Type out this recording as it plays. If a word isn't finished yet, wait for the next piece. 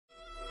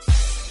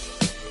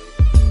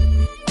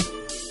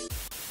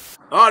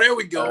Oh, there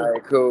we go. All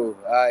right, cool.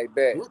 All right,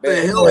 bet. What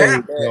the hell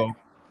happened?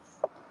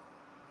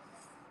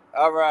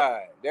 All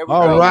right, there we go.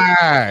 All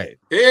right.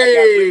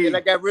 Hey, and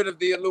I got rid of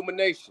the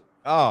illumination.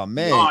 Oh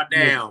man. Oh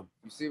damn.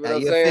 You see what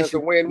I'm saying? It's a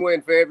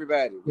win-win for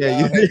everybody.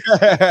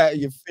 Yeah,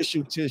 your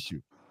official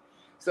tissue.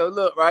 So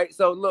look, right?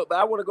 So look, but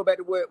I want to go back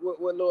to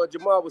what Lord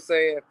Jamar was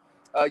saying.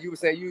 You were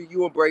saying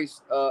you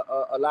embrace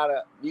a lot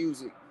of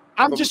music.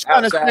 I'm just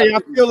trying to say, I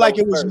feel like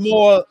it was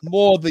more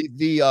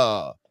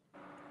the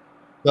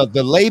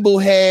label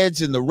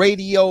heads and the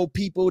radio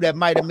people that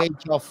might have made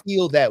y'all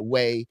feel that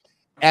way,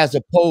 as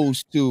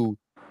opposed to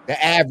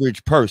the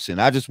average person.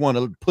 I just want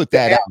to put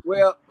that out.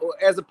 Well,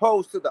 as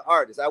opposed to the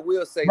artist, I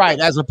will say right,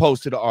 as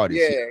opposed to the artist.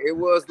 Yeah, it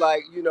was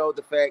like,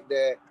 the fact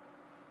that,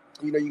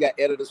 you got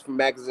editors from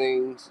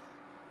magazines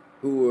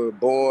who were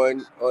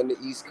born on the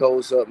East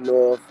Coast up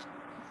north,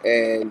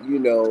 and,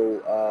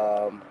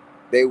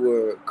 they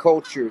were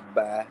cultured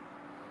by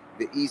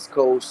the East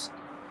Coast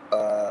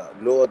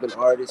northern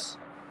artists,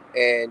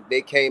 and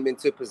they came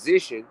into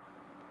position,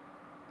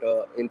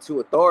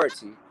 into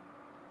authority,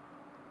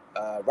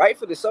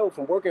 rightfully so,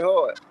 from working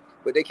hard,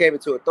 but they came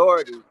into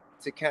authority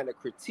to kind of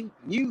critique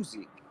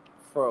music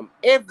from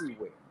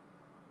everywhere.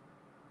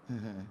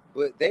 Mm-hmm.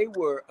 But they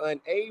were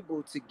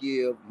unable to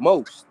give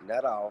most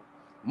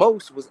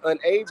was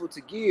unable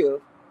to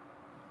give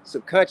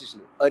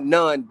subconsciously a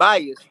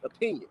non-biased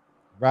opinion.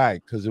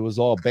 Right, because it was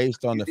all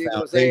based on the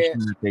foundation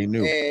that they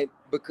knew. And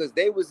because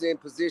they was in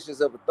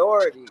positions of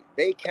authority,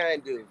 they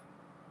kind of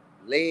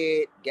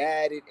led,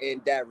 guided,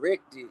 and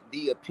directed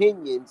the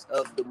opinions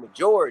of the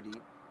majority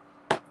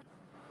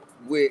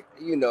with,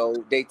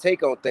 they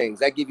take on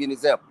things. I give you an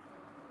example.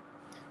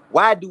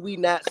 Why do we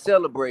not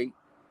celebrate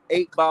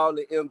 8 Ball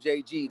and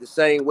MJG the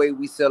same way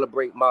we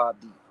celebrate Mobb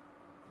Deep?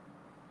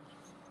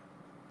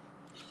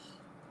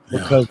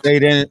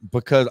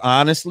 Because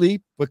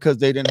honestly,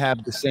 they didn't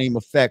have the same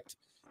effect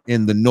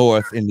in the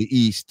North and the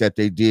East that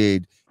they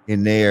did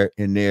in their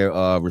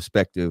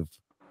respective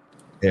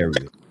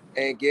areas.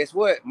 And guess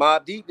what?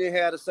 Mobb Deep didn't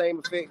have the same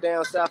effect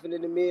down south and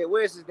in the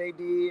Midwest as they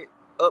did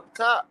up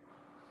top.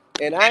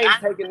 And I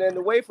ain't taking nothing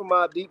away from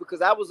Mobb Deep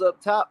because I was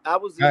up top. I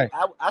was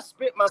I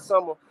spent my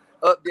summer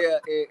up there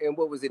in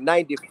what was it,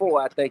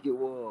 94, I think it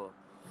was.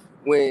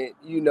 When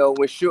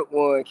when Shook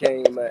One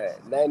came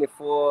out.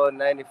 94,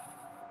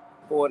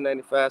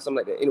 95, something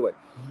like that. Anyway,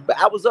 but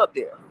I was up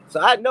there. So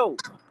I know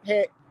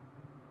I'm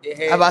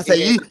about to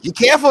say you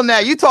careful now.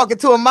 You talking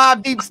to a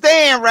Mobb Deep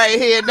stand right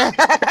here now.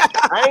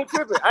 I ain't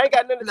tripping. I ain't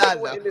got nothing to say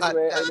with it.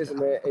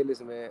 Hey,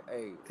 listen, man.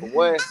 Hey, for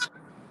one,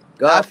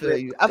 God feel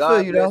you. I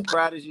feel you though.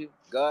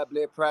 God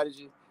bless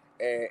Prodigy,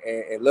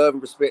 and love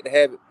and respect to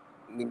have it.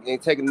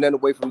 Ain't taking nothing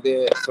away from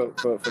their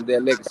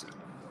legacy.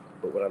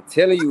 But what I'm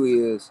telling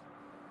you is,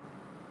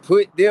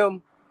 put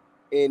them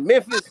in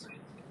Memphis,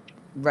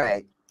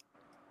 right?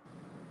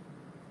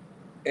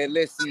 And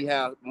let's see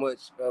how much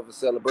of a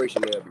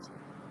celebration there'll be.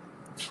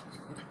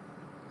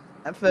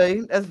 I feel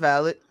you. That's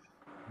valid.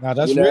 Now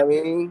that's real. What I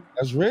mean?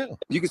 That's real.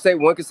 You can say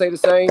one can say the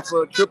same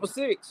for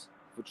 666,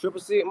 for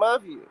 666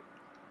 Mafia.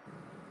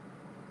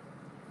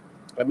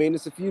 I mean,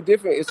 it's a few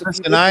different.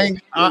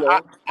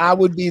 I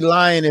would be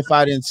lying if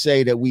I didn't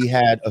say that we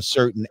had a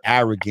certain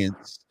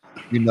arrogance.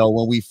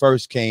 When we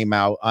first came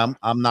out, I'm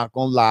not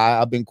gonna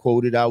lie. I've been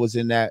quoted. I was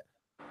in that.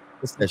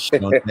 What's that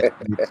shit on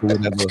Netflix or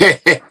whatever?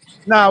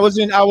 No, I was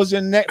in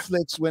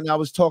Netflix when I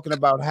was talking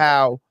about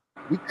how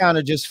we kind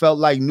of just felt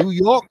like New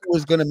York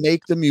was gonna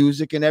make the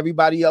music and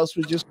everybody else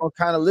was just gonna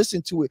kind of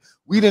listen to it.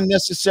 We didn't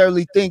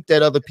necessarily think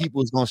that other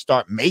people was gonna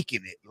start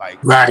making it. Right.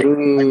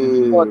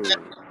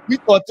 We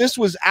thought this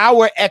was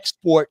our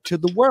export to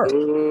the world.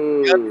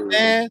 You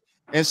understand?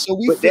 And so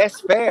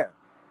that's fair.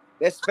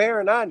 That's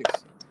fair and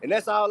honest. And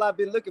that's all I've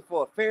been looking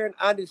for, fair and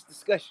honest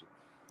discussion.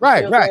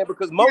 Right.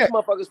 Because most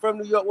motherfuckers from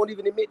New York won't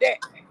even admit that.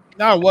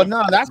 No,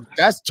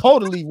 that's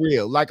totally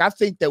real. I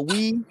think that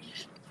we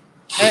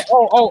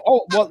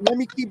well, let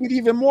me keep it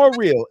even more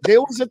real.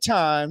 There was a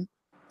time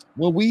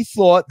when we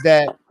thought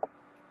that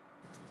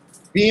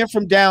being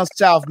from down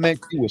south meant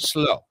you were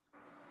slow.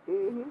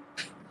 Mm-hmm.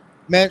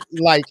 Meant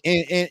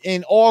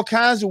in all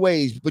kinds of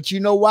ways. But you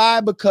know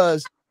why?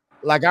 Because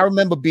I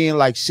remember being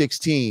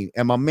 16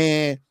 and my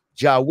man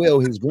Ja Will,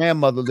 his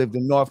grandmother lived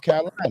in North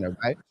Carolina,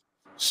 right?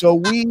 So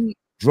we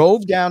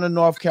drove down to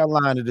North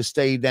Carolina to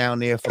stay down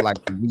there for a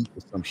week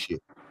or some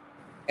shit.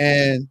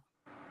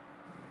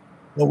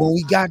 But when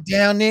we got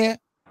down there,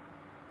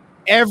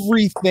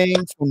 everything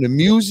from the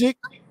music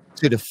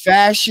to the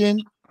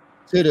fashion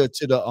to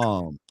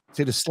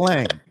the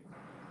slang,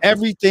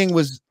 everything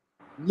was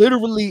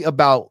literally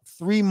about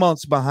 3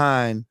 months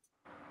behind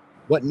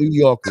what New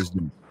Yorkers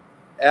do.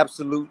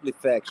 Absolutely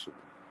factual.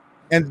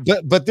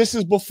 But this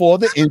is before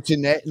the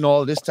internet and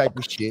all this type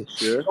of shit.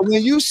 Sure. So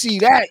when you see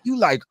that, you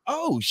like,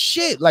 oh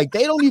shit!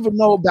 They don't even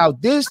know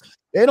about this.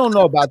 They don't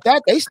know about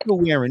that. They still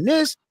wearing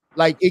this.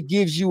 It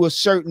gives you a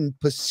certain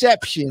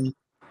perception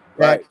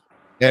that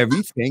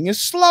everything is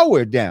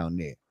slower down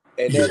there.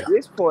 And at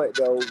this point,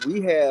 though,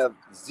 we have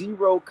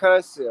zero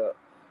concept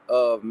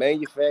of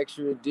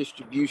manufacturing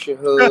distribution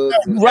hubs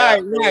and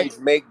how things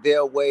make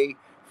their way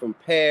from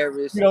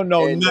Paris. You don't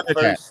know and none the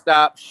of first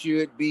stop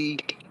should be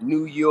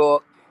New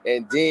York,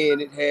 and then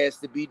it has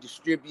to be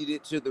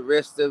distributed to the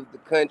rest of the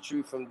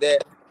country from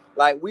that.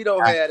 Like, we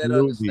don't have that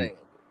understanding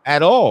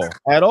at all.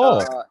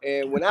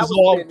 And when I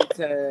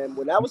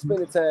was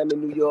spending time in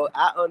New York,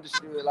 I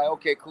understood, like,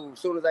 okay, cool. As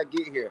soon as I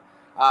get here,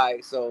 all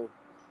right, so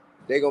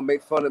they're gonna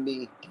make fun of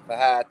me for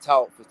how I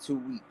talk for 2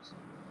 weeks.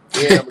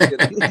 Then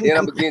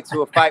I'm gonna get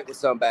into a fight with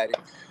somebody.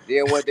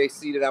 Then when they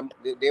see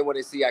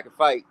I can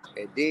fight,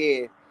 and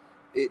then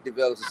it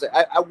develops.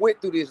 I went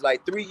through this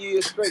like 3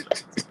 years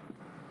straight.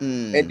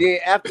 And then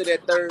after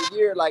that 3rd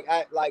year,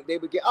 they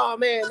would get, oh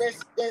man,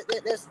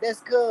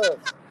 that's cuz.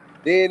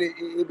 Then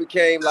it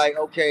became like,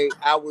 okay,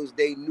 I was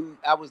they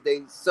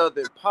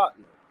southern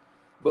partner.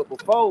 But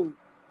before,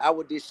 I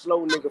was this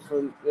slow nigga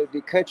from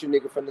the country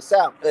nigga from the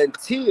south,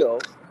 until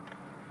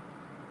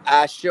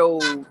I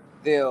showed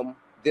them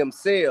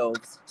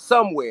themselves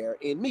somewhere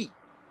in me.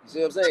 You see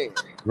what I'm saying?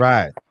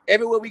 Right.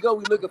 Everywhere we go,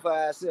 we looking for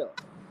ourselves.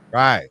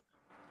 Right.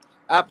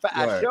 I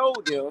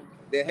showed them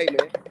that, hey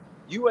man,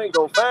 you ain't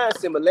gonna find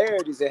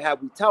similarities in how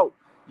we talk.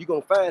 You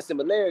gonna find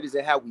similarities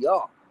in how we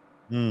are.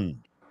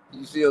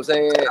 You see what I'm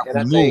saying? And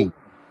I think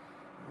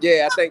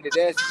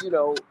that's,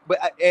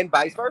 but and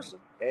vice versa.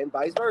 And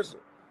I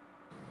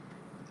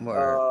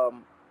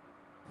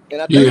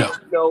think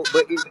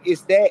but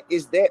it's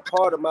that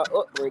part of my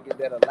upbringing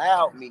that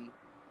allowed me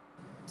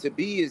to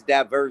be as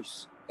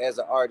diverse as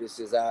an artist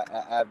as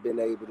I've been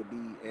able to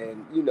be,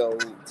 and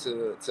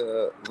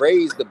to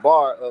raise the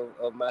bar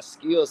of my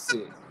skill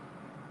set.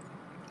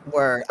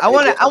 Word. I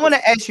want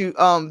to ask you,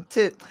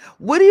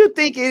 what do you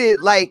think it is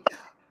like?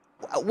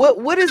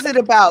 What is it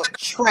about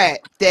trap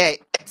that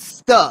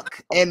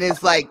stuck and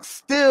is like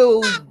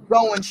still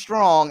going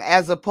strong,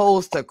 as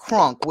opposed to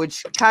crunk,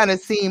 which kind of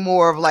seemed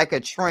more of like a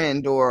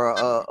trend or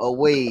a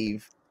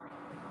wave?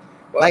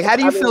 Like, how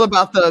do you feel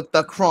about the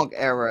crunk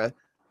era?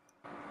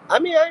 I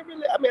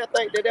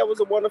think that was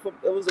a wonderful,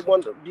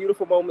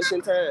 beautiful moments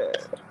in time.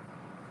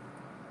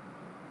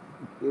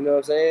 You know what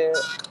I'm saying?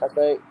 I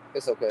think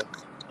it's okay.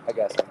 I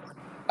got something.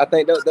 I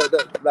think the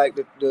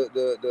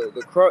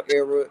crunk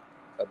era,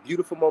 a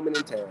beautiful moment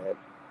in time.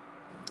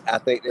 I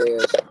think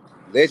there's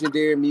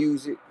legendary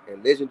music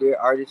and legendary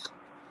artists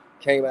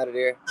came out of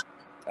there.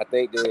 I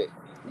think that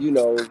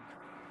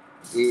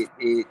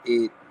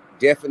it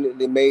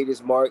definitely made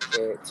its mark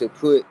to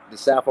put the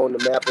South on the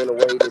map in a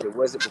way that it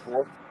wasn't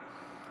before.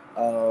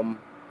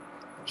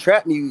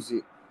 Trap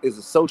music is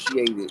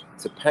associated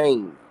to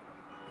pain.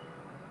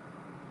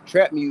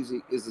 Trap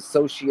music is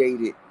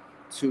associated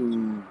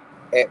to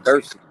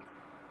adversity.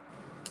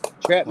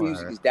 Trap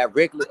music is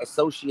directly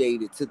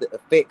associated to the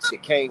effects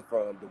that came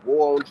from the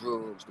war on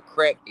drugs, the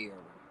crack era.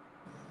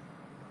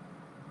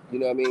 You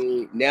know what I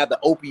mean? Now the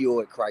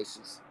opioid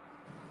crisis.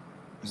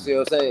 You see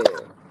what I'm saying?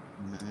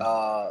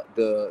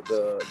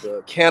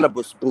 The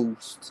cannabis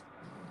boost,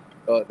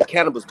 the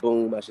cannabis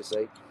boom, I should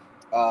say.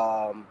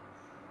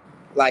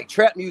 Like,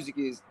 trap music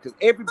is, because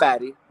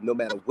everybody, no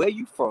matter where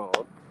you from,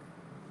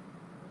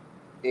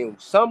 in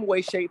some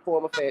way, shape,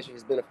 form, or fashion,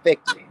 has been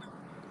affected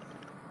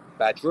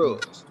by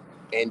drugs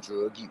and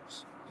drug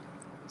use.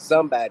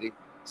 Somebody,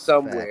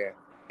 somewhere,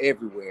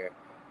 everywhere,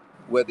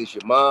 whether it's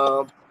your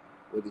mom,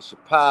 whether it's your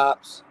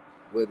pops,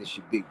 whether it's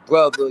your big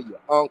brother, your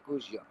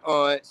uncles, your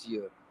aunts,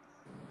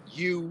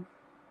 your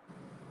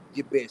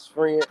best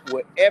friend,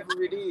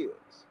 whatever it is,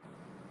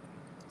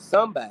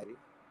 somebody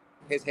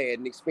has had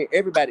an experience.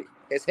 Everybody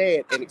has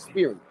had an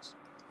experience.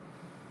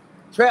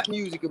 Trap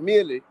music is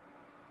merely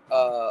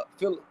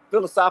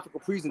philosophical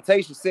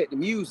presentation set to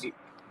music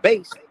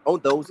based on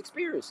those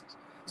experiences.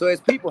 So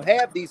as people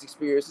have these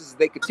experiences,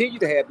 they continue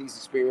to have these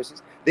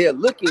experiences, they're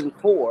looking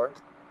for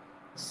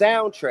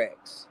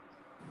soundtracks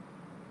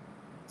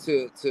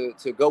to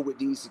go with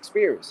these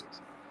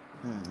experiences.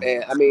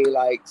 And I mean,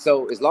 like,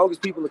 so as long as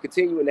people are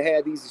continuing to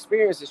have these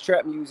experiences,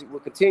 trap music will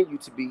continue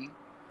to be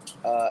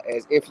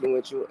as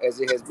influential as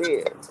it has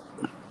been,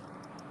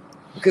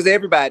 because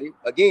everybody,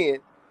 again,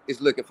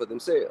 is looking for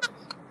themselves.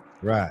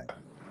 Right.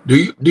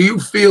 Do you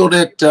feel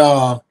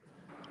that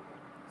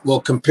well,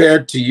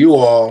 compared to you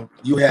all,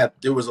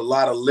 there was a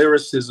lot of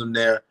lyricism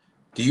there.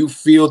 Do you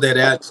feel that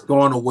that's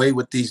gone away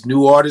with these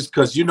new artists?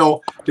 Because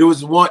there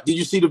was one. Did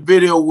you see the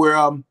video where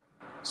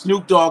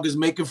Snoop Dogg is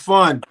making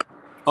fun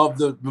of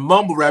the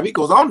mumble rap? He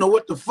goes, I don't know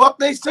what the fuck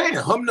they saying.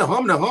 Humna,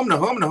 humna, humna,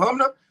 humna,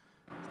 humna.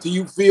 Do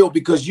you feel,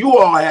 because you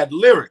all had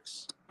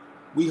lyrics,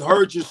 we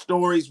heard your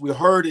stories, we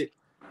heard it,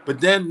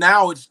 but then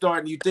now it's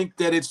starting, you think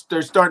that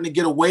they're starting to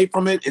get away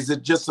from it? Is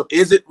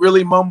it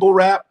really mumble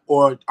rap,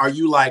 or are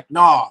you like,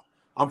 nah,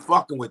 I'm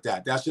fucking with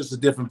that? That's just a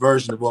different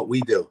version of what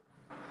we do.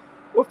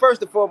 Well,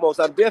 first and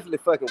foremost, I'm definitely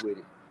fucking with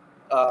it.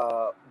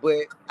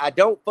 But I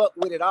don't fuck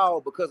with it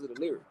all because of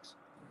the lyrics.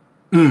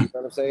 You know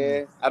what I'm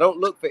saying? I don't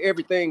look for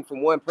everything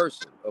from one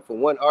person or from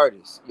one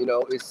artist.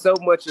 It's so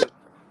much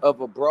of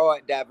a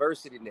broad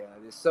diversity now.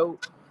 It's so,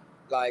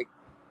 like,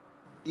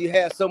 you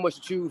have so much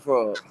to choose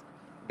from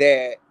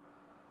that,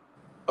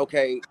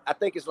 okay, I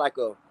think it's like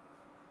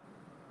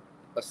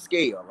a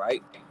scale,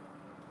 right?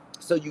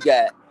 So you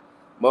got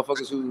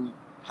motherfuckers who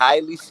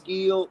highly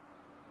skilled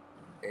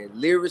and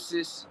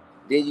lyricists.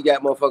 Then you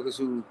got motherfuckers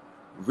who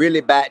really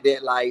about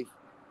that life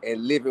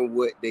and living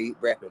what they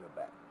rapping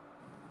about.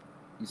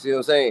 You see what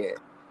I'm saying?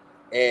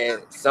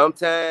 And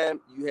sometimes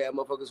you have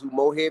motherfuckers who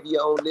more heavier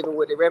on living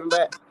what they rapping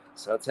about.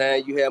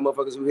 Sometimes you have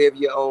motherfuckers who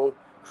heavier on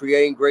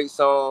creating great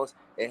songs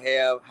and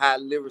have high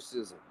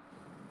lyricism,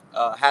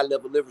 high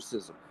level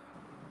lyricism.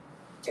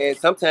 And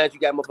sometimes you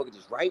got motherfuckers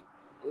just right.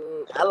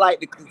 I like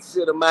to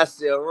consider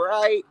myself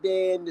right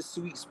there in the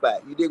sweet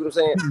spot. You dig what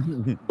I'm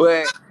saying?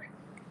 But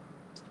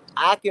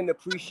I can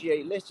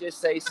appreciate, let's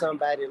just say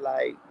somebody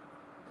like,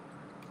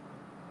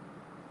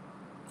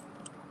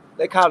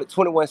 they call it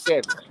 21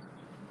 Savage.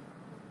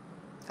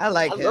 I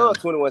like him. Love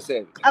 21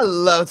 Savage. I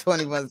love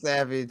 21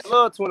 Savage. I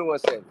love 21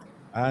 Savage.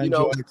 I You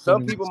know, enjoy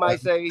some 21 people might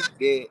say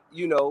that,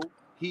 you know,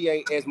 he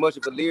ain't as much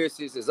of a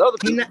lyricist as other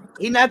people.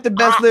 He not the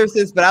best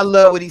lyricist, but I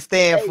love what he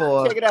stands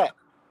for. Check it out.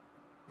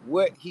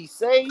 What he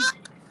say,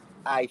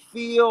 I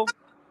feel,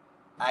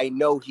 I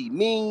know he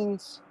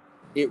means,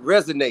 it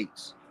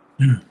resonates.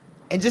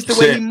 And just the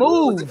way he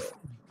moves.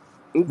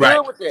 I'm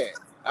good with that.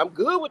 I'm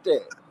good with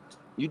that.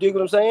 You dig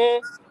what I'm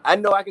saying? I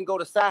know I can go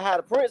to Sci-Hi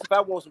the Prince if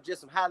I want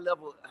some high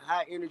level,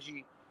 high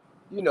energy,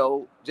 you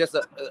know, just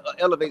a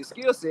elevated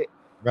skill set.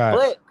 Right.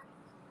 But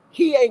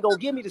he ain't gonna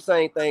give me the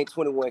same thing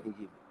 21 can give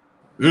me.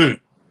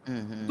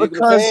 Mm-hmm. You dig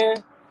what I'm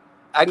saying?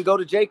 I can go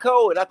to J.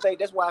 Cole, and I think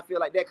that's why I feel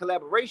like that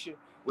collaboration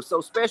was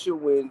so special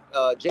when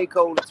J.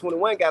 Cole and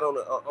 21 got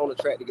on the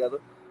track together,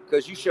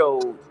 because you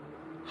showed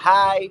a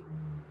high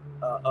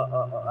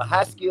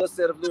skill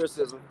set of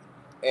lyricism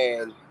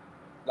and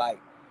like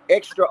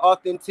extra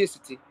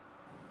authenticity,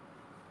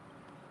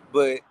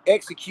 but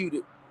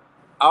executed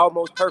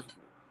almost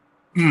perfectly.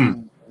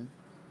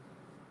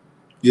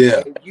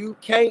 Yeah. And you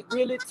can't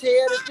really tell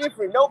the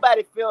difference.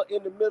 Nobody felt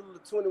in the middle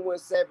of 21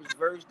 Savage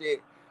verse that,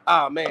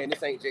 oh man,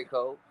 this ain't J.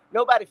 Cole.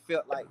 Nobody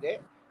felt like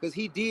that, because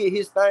he did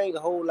his thing a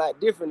whole lot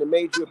different and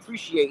made you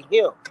appreciate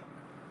him.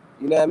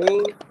 You know what I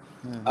mean?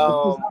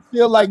 I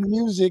feel like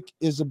music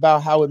is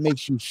about how it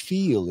makes you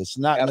feel. It's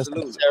not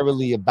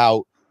necessarily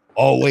about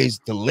always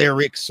the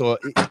lyrics or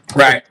the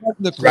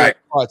technical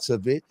parts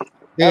of it.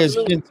 There's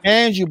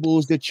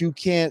intangibles that you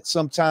can't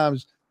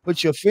sometimes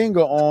put your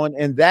finger on,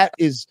 and that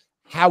is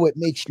how it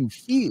makes you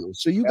feel.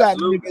 So you got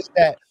niggas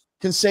that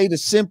can say the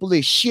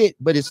simplest shit,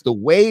 but it's the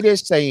way they're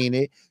saying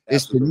it,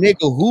 it's the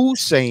nigga who's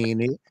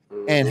saying it,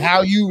 and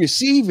how you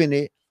receiving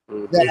it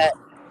that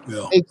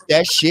makes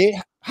that shit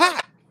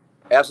hot.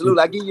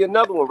 Absolutely. I give you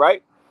another one,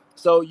 right?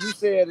 So you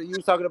said you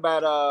was talking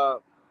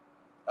about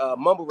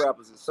mumble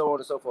rappers and so on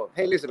and so forth.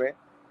 Hey, listen, man.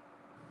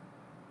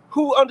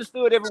 Who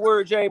understood every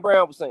word James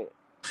Brown was saying?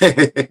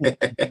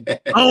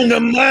 On the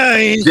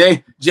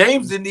mind.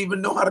 James didn't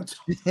even know how to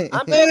talk.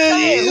 I'm just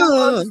saying, who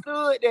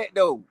understood that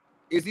though?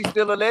 Is he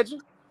still a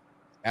legend?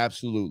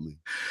 Absolutely.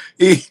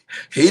 He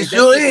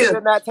sure is.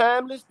 Still not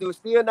timeless? Do it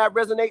still not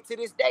resonate to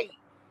this day?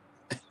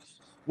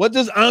 What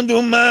does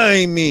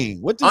undermine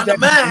mean? What does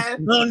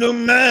undermine?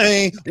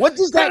 Undermine. What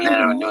does that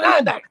mean?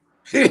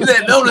 He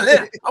said, no,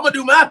 I'm gonna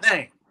do my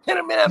thing. I'm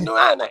doing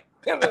my thing.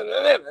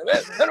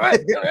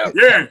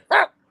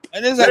 Yeah.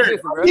 And it's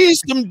like,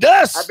 he's some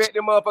dust. I bet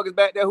them motherfuckers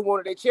back there who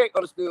wanted their check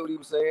understood what he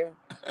was saying.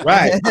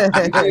 Right.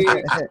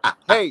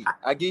 Hey,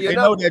 I give you they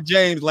another know that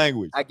James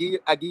language. I give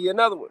you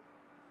another one.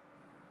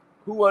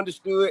 Who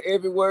understood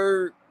every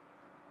word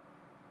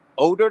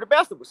Old Dirty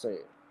Bastard was saying?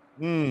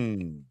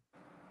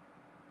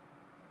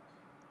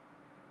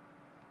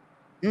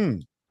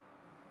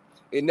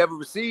 It never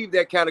received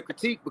that kind of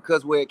critique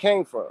because where it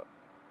came from.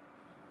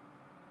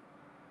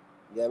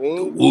 You know what I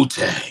mean?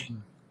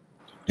 Wu-Tang.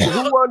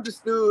 Who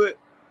understood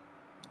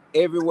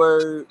every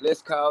word,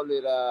 let's call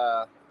it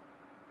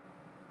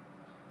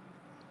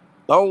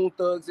Bone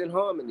Thugs and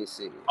Harmony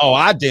said? Oh,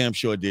 I damn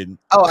sure didn't.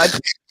 Oh,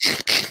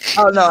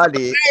 no, I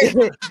did.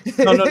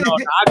 No,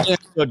 I damn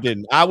sure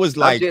didn't. I was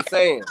like, I'm just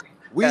saying,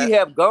 we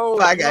have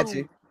gone. I got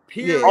you.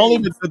 Periods, only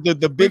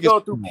the biggest. We've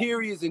gone through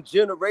periods and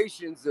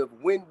generations of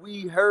when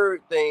we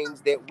heard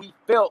things that we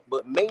felt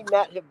but may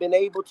not have been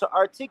able to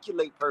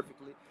articulate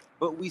perfectly,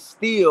 but we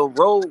still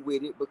roll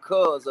with it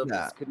because of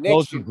its connection.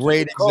 Those are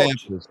great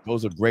examples.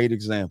 Those are great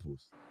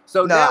examples.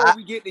 So now when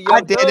we get the Young I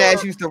did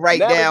ask you to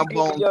write down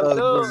Bone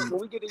Thugs. When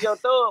we get the Young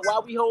Thug, why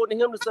are we holding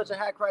him to such a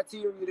high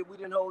criteria that we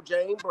didn't hold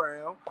James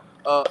Brown,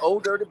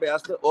 Old Dirty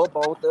Bastard, or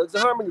Bone Thugs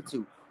and Harmony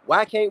to?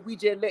 Why can't we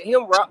just let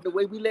him rock the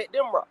way we let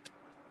them rock?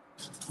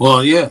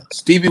 Well, yeah,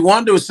 Stevie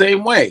Wonder was the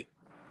same way.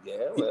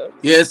 Yeah, well.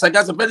 Yes, I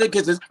got some better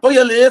kisses for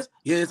your lips.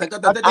 Yes, I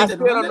got that. I still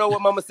don't know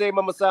what Mama say,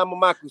 Mama Sa,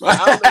 Mama Maku. So I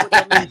don't know what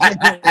that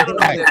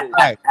means.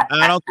 Right.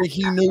 I don't think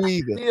he knew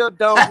either. Still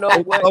don't know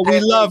what. But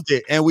we loved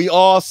it, and we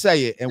all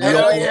say it, and we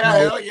all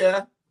hell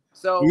yeah.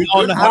 So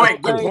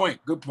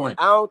good point.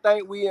 I don't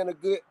think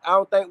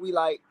we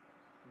like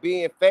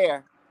being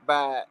fair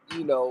by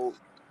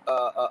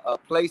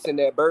placing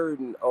that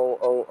burden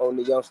on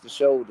the youngster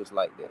shoulders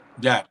like that.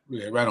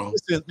 Yeah, right on.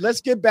 Listen,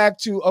 let's get back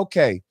to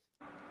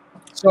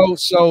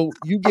So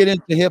you get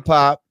into hip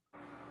hop,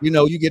 you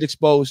know, you get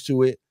exposed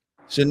to it.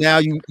 So now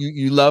you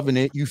loving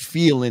it, you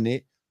feeling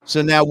it.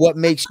 So now what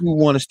makes you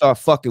want to start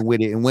fucking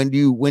with it? And when do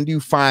you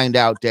find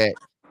out that,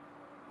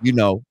 you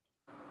know,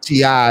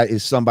 T.I.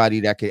 is somebody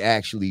that could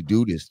actually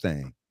do this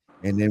thing?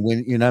 And then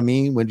when, you know what I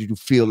mean? When did you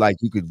feel like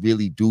you could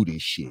really do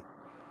this shit?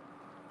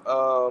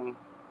 For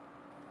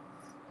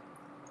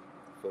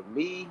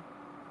me,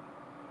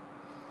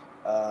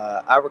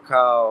 I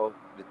recall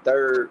the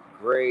 3rd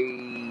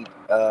grade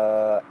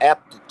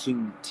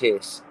aptitude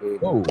test in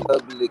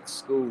public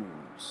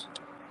schools.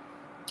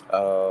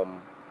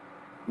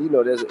 You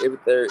know, there's every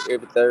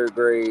third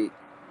grade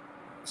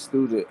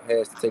student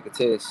has to take a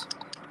test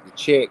to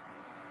check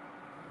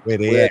where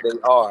they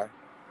are,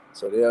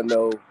 so they'll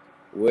know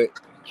what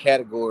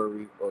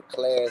category or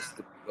class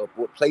or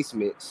what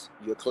placements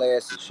your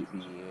classes should be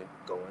in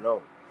going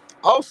on.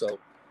 Also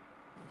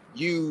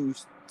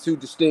used to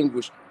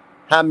distinguish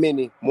how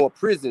many more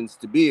prisons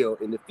to build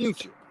in the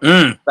future by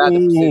the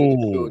percentage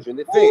of children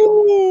that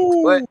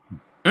fail. But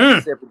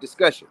that's a separate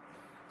discussion.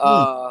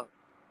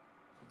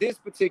 This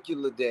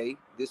particular day,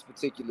 this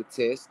particular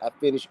test, I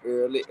finished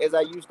early, as I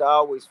used to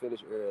always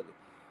finish early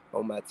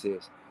on my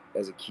test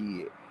as a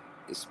kid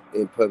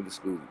in public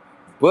school.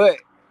 But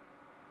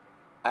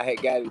I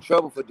had got in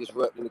trouble for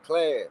disrupting the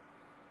class.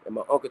 And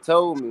my uncle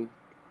told me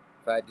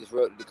if I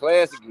disrupted the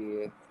class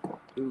again,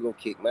 he was going to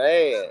kick my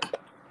ass.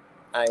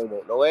 I ain't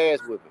want no ass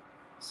whipping.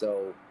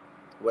 So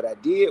what I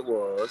did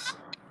was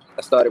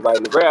I started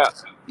writing the rap,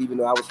 even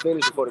though I was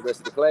finished before the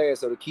rest of the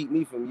class. So to keep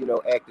me from, you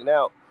know, acting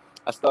out,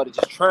 I started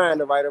just trying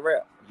to write a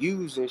rap,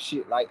 using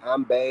shit like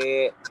I'm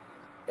Bad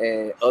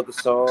and other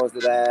songs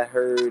that I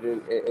heard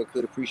and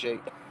could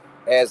appreciate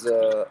as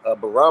a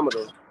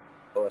barometer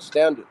or a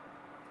standard.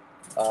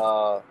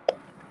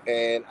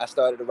 And I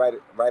started to write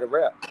a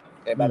rap.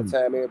 And by the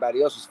time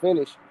everybody else was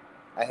finished,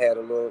 I had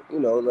a little, you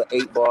know, a little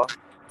 8-bar,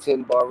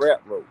 10-bar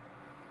rap wrote.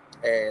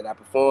 And I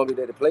performed it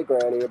at the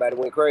playground. And everybody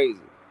went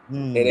crazy.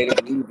 And they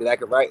didn't believe that I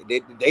could write.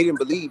 They didn't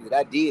believe that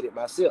I did it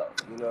myself.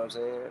 You know what I'm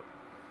saying?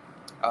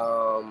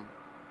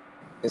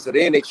 And so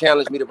then they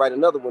challenged me to write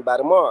another one by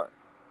tomorrow.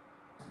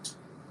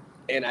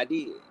 And I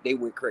did. They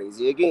went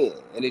crazy again.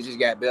 And it just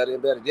got better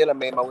and better. Then I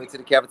made my way to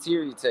the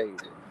cafeteria table.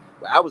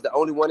 I was the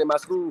only one in my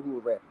school who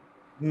was rapping.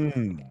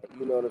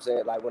 You know what I'm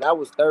saying? Like when I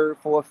was 3rd,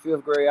 4th,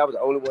 5th grade, I was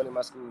the only one in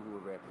my school who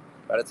was rapping.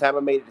 By the time I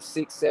made it to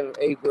 6th, 7th,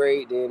 8th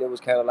grade, then it was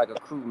kind of like a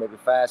crew, maybe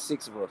 5,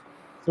 6 of us.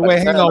 So wait,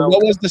 hang on.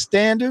 What was the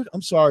standard?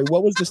 I'm sorry.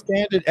 What was the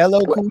standard?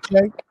 LL Cool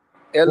J?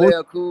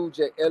 LL Cool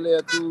J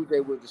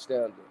was the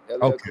standard.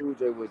 LL Cool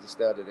J was the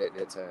standard at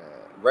that time.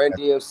 Run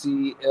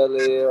DMC,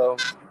 LL,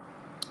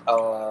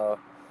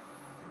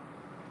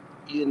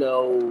 you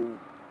know,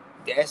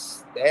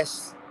 that's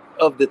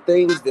of the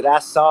things that I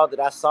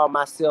saw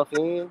myself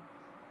in.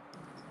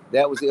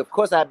 That was it. Of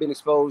course, I've been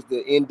exposed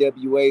to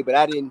NWA, but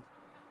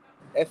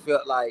that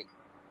felt like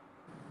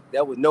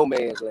that was no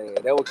man's land.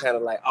 That was kind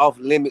of like off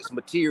limits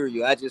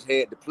material. I just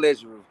had the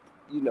pleasure of,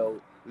 you know,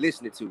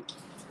 listening to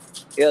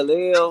it.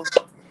 LL,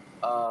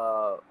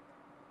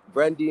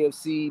 Run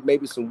DMC,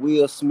 maybe some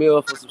Will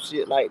Smith or some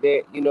shit like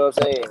that. You know what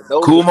I'm saying?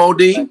 Kool Moe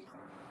Dee.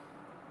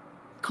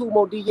 Kool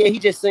Moe Dee, yeah, he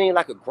just seemed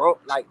like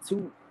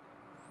too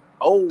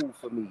old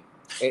for me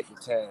at the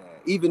time.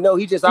 Even though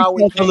he just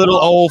always a little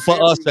old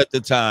for us at the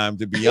time,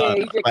 to be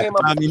honest. By the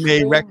time he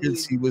made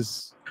records, he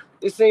was.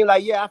 It seemed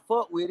like, yeah, I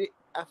fuck with it.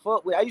 I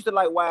used to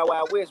like Wild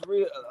Wild West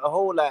a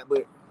whole lot,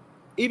 but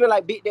even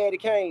like Big Daddy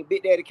Kane,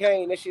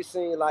 that shit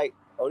seemed like,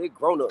 oh, they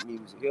grown up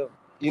music, yeah.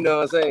 You know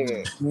what I'm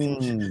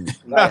saying?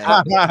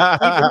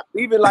 Like,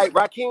 even like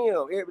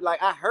Rakim,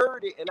 like I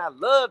heard it and I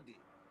loved it,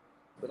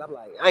 but I'm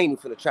like, I ain't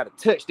even finna try to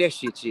touch that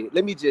shit yet.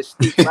 Let me just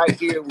stick right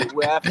here with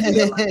where I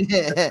feel like.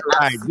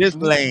 Right, this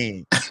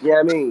lane. Yeah,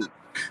 I mean,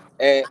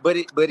 but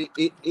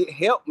it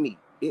helped me.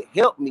 It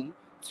helped me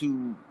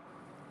to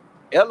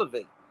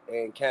elevate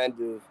and kind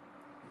of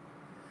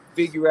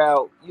figure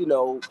out, you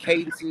know,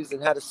 cadences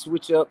and how to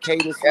switch up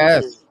cadences.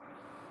 Yes.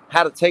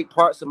 How to take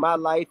parts of my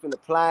life and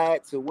apply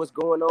it to what's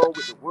going on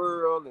with the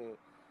world. And,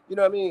 you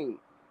know what I mean?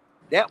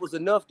 That was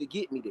enough to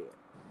get me there.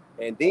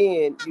 And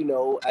then, you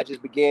know, I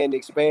just began to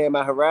expand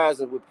my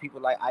horizon with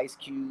people like Ice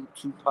Cube,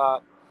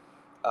 Tupac,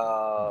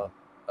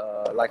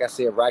 like I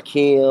said,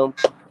 Rakim,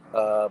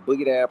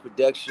 Boogie Down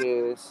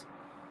Productions,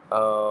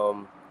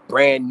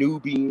 Brand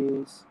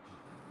Nubians.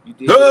 You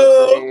did what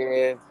I'm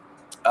saying?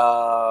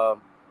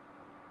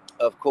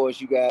 Of course,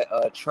 you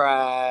got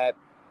Tribe.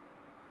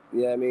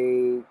 You know what I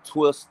mean?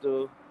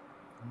 Twister.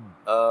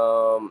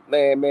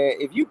 Man,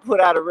 if you put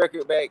out a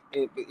record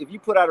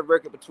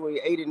between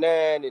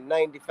 89 and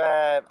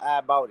 95,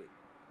 I bought it.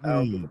 I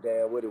don't give a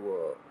damn what it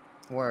was.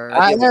 Word.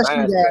 I ask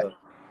you that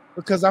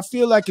because I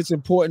feel like it's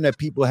important that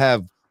people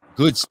have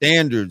good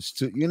standards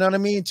to, you know what I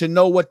mean, to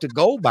know what to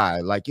go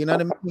by. Like, you know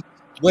what I mean?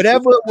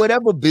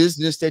 Whatever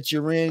business that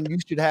you're in, you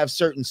should have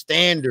certain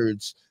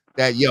standards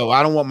that,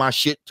 I don't want my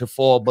shit to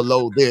fall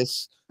below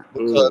this.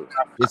 Because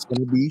it's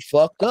going to be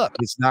fucked up.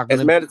 It's not going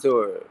to be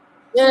mandatory.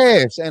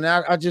 Yes, and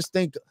I just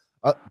think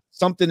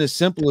something as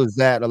simple as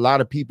that. A lot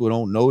of people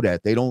don't know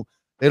that. They don't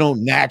They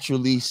don't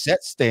naturally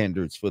set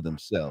standards for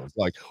themselves,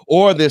 like,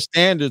 or their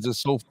standards are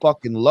so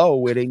fucking low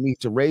where they need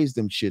to raise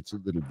them shits a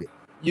little bit.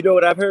 You know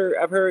what I've heard?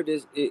 I've heard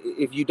is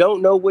if you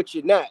don't know what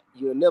you're not,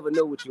 you'll never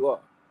know what you are.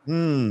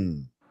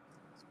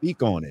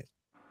 Speak on it.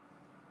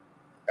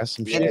 That's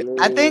some Yeah,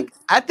 shit.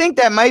 I think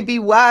that might be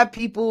why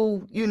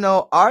people, you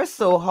know, are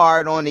so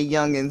hard on the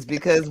youngins,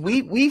 because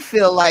we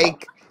feel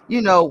like,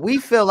 you know, we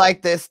feel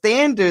like the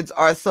standards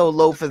are so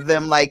low for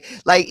them. Like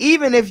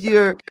even if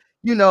you're,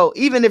 you know,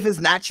 even if it's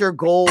not your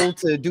goal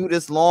to do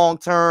this long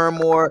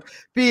term or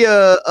be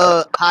a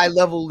high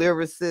level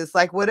lyricist,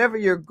 like whatever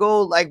your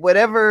goal, like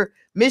whatever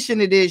mission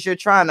it is you're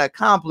trying to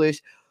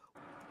accomplish,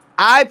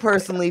 I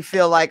personally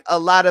feel like a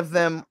lot of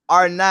them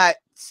are not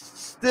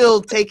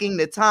still taking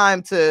the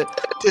time to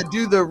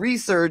do the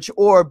research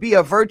or be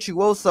a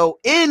virtuoso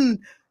in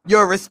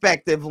your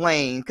respective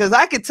lane. Because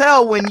I could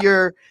tell when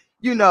you're,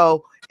 you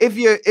know, if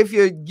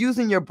you're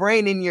using your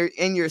brain and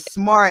you're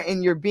smart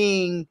and you're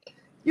being,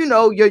 you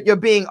know, you're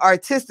being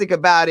artistic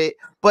about it,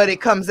 but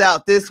it comes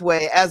out this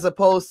way, as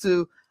opposed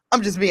to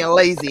I'm just being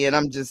lazy and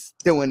I'm just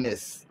doing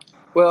this.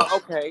 Well,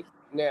 okay,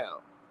 now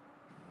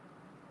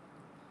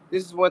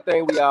this is one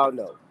thing we all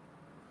know: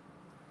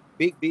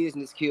 big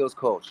business kills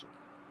culture.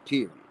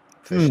 Period.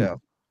 For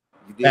sure.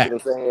 You dig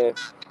what I'm saying?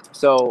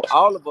 So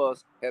all of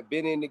us have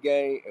been in the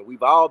game, and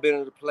we've all been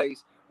in a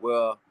place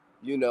where,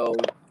 you know,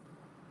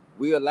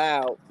 we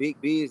allowed big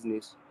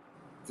business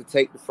to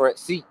take the front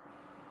seat,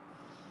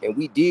 and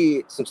we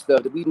did some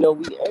stuff that we know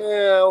I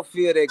don't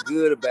feel that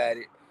good about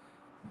it,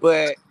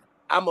 but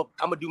I'm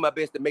gonna do my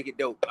best to make it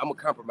dope. I'm gonna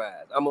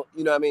compromise.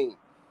 You know what I mean?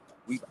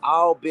 We've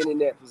all been in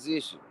that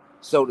position.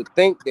 So to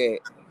think that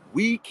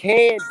we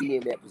can be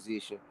in that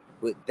position,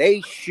 but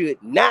they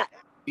should not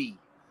be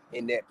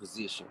in that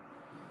position,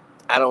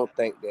 I don't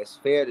think that's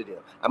fair to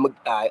them.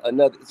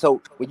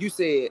 So when you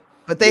said,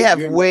 but they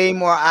have way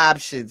more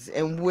options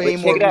and way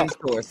more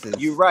resources.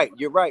 You're right.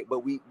 But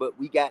we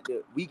got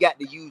to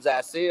use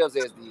ourselves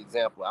as the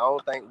example. I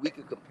don't think we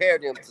could compare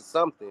them to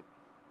something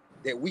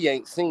that we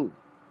ain't seen.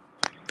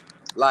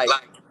 Like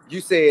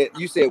you said,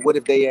 what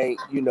if they ain't,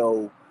 you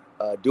know,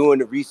 doing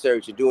the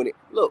research and doing it?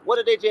 Look, what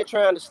if they just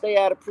trying to stay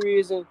out of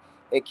prison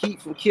and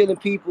keep from killing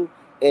people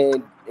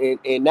and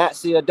not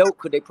sell dope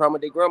because they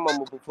promised their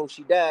grandmama before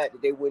she died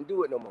that they wouldn't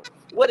do it no more?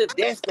 What if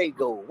that's their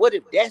goal? What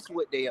if that's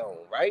what they own,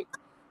 right?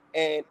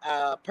 And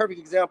perfect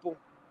example,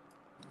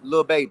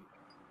 Lil Baby.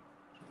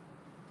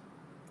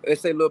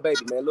 Let's say Lil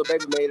Baby, man. Lil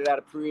Baby made it out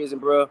of prison,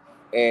 bro.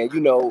 And, you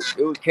know,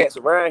 it was cats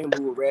around him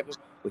who were rapping,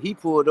 but he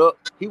pulled up.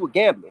 He was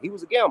gambling. He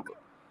was a gambler.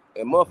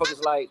 And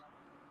motherfuckers like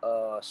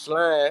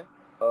Slime,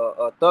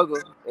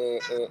 Thugger,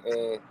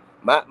 and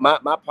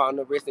my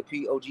partner, rest in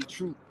peace, OG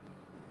Truth,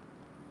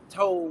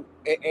 told,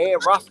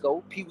 and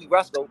Roscoe, Pee Wee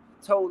Roscoe,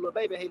 told Lil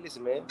Baby, hey,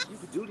 listen, man, you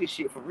can do this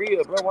shit for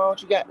real, bro. Why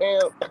don't you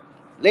goddamn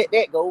let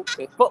that go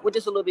and fuck with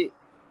this a little bit?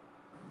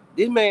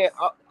 This man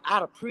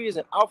out of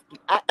prison, out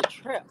the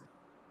trap,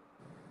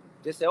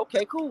 just said,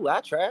 okay, cool,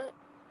 I tried.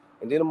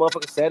 And then the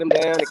motherfucker sat him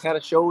down and kind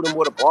of showed him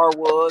what a bar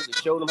was and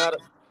showed him how to.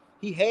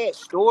 He had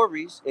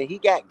stories and he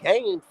got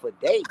game for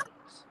days.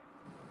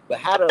 But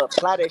how to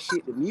apply that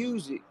shit to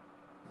music,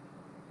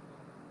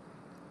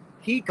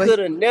 he could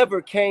have never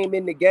came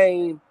in the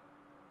game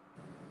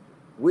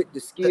with the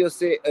skill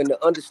set and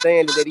the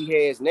understanding that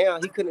he has now.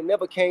 He could have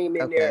never came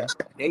in there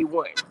day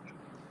one.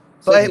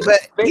 So but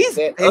he's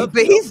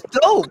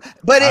dope.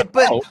 But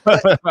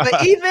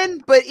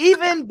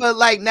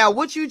like now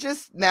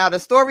the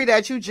story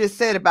that you just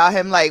said about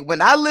him, like when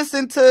I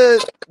listen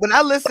to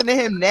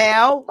him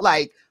now,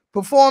 like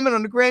performing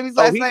on the Grammys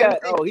last night.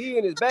 He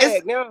in his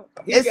bag now.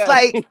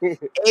 Like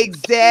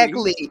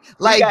exactly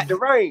like he got the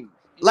range.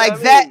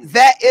 Like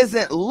that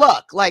isn't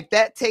luck. Like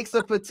that takes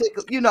a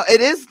particular,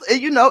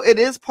 it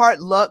is part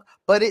luck,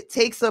 but it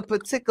takes a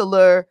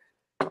particular,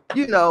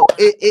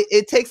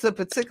 it takes a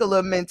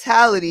particular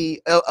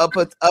mentality, a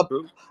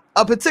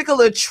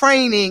particular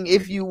training,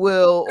 if you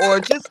will, or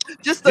just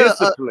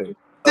discipline.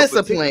 A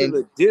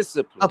particular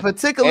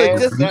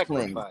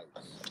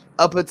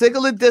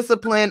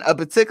discipline, a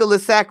particular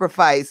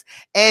sacrifice.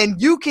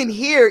 And you can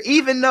hear,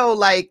 even though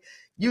like,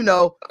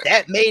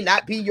 that may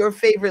not be your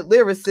favorite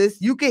lyricist,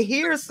 you can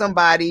hear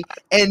somebody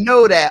and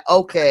know that,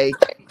 okay,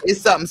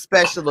 it's something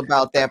special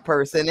about that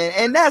person.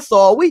 And that's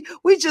all.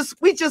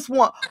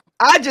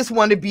 I just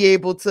want to be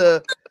able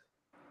to,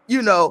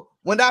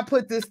 when I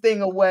put this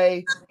thing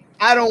away,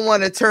 I don't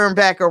want to turn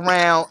back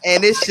around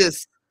and it's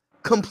just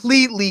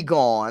completely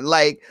gone.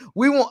 Like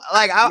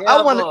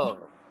I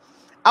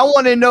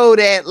want to know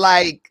that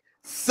like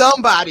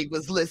somebody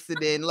was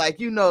listening, like,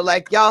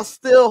 like y'all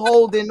still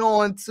holding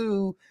on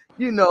to,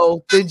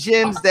 the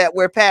gems that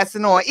we're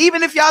passing on,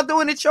 even if y'all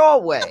doing it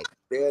your way.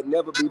 There'll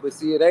never be, but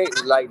see, it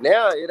ain't like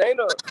now. It ain't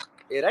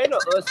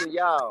a us and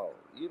y'all.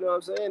 You know what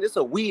I'm saying? It's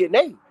a we and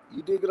they.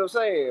 You dig what I'm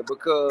saying?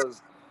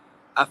 Because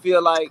I feel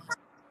like,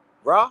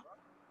 bro,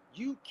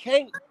 you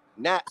can't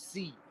not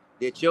see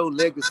that your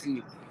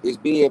legacy is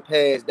being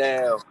passed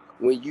down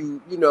when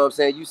you know what I'm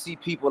saying. You see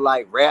people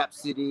like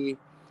Rhapsody.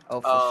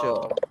 Oh, for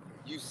sure.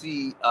 You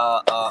see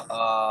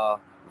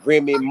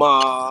Remy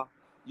Ma,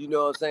 you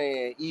know what I'm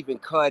saying? Even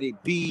Cardi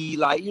B,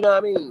 like, you know what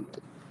I mean?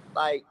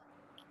 Like,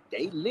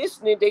 they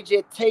listening, they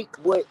just take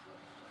what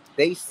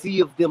they see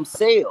of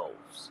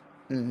themselves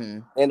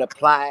and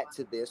apply it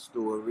to their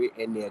story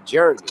and their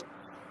journey.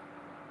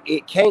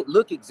 It can't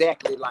look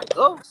exactly like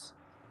us.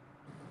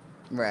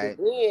 Right.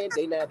 But then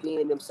they not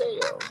being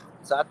themselves.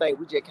 So I think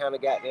we just kind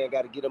of got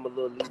to get them a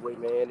little leeway,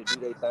 man, to do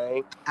their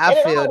thing. I and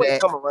it feel always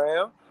that. come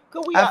around.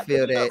 Cause I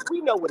feel that.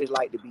 We know what it's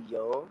like to be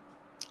young.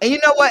 And you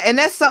know what? And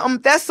that's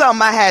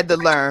something I had to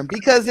learn,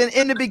 because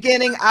in the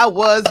beginning I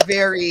was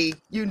very,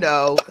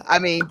 I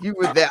mean, you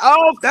were there.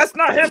 Oh, that's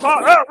not hip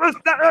hop.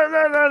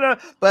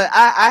 But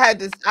I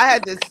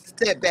had to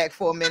step back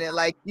for a minute.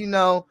 Like,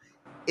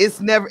 it's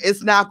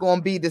not going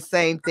to be the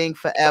same thing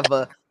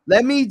forever.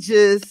 Let me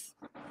just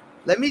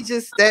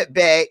step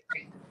back,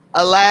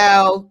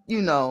 allow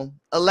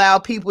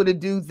people to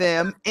do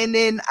them, and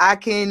then I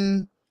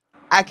can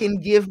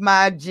give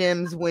my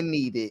gems when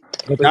needed.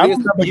 But I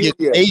remember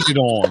getting hated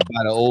on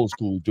by the old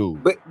school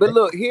dude. But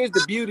look, here's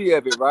the beauty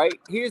of it, right?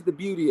 Here's the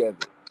beauty of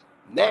it.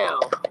 Now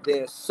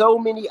there's so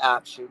many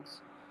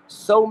options,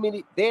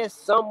 there's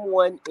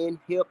someone in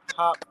hip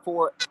hop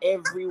for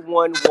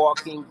everyone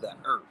walking the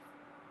earth.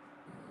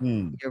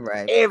 You're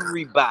right.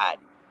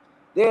 Everybody.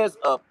 There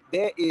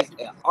is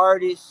an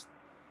artist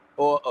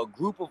or a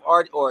group of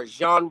art or a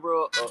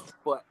genre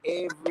for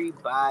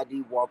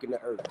everybody walking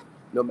the earth.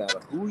 No matter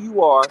who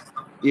you are,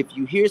 if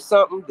you hear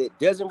something that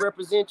doesn't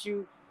represent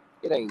you,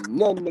 it ain't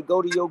nothing to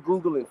go to your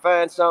Google and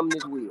find something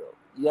that will. You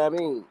know what I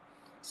mean?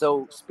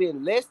 So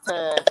spend less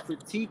time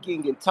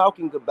critiquing and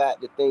talking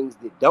about the things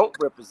that don't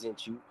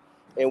represent you,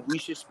 and we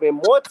should spend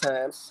more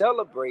time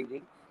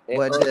celebrating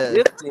and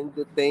uplifting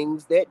the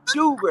things that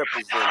do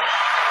represent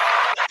us.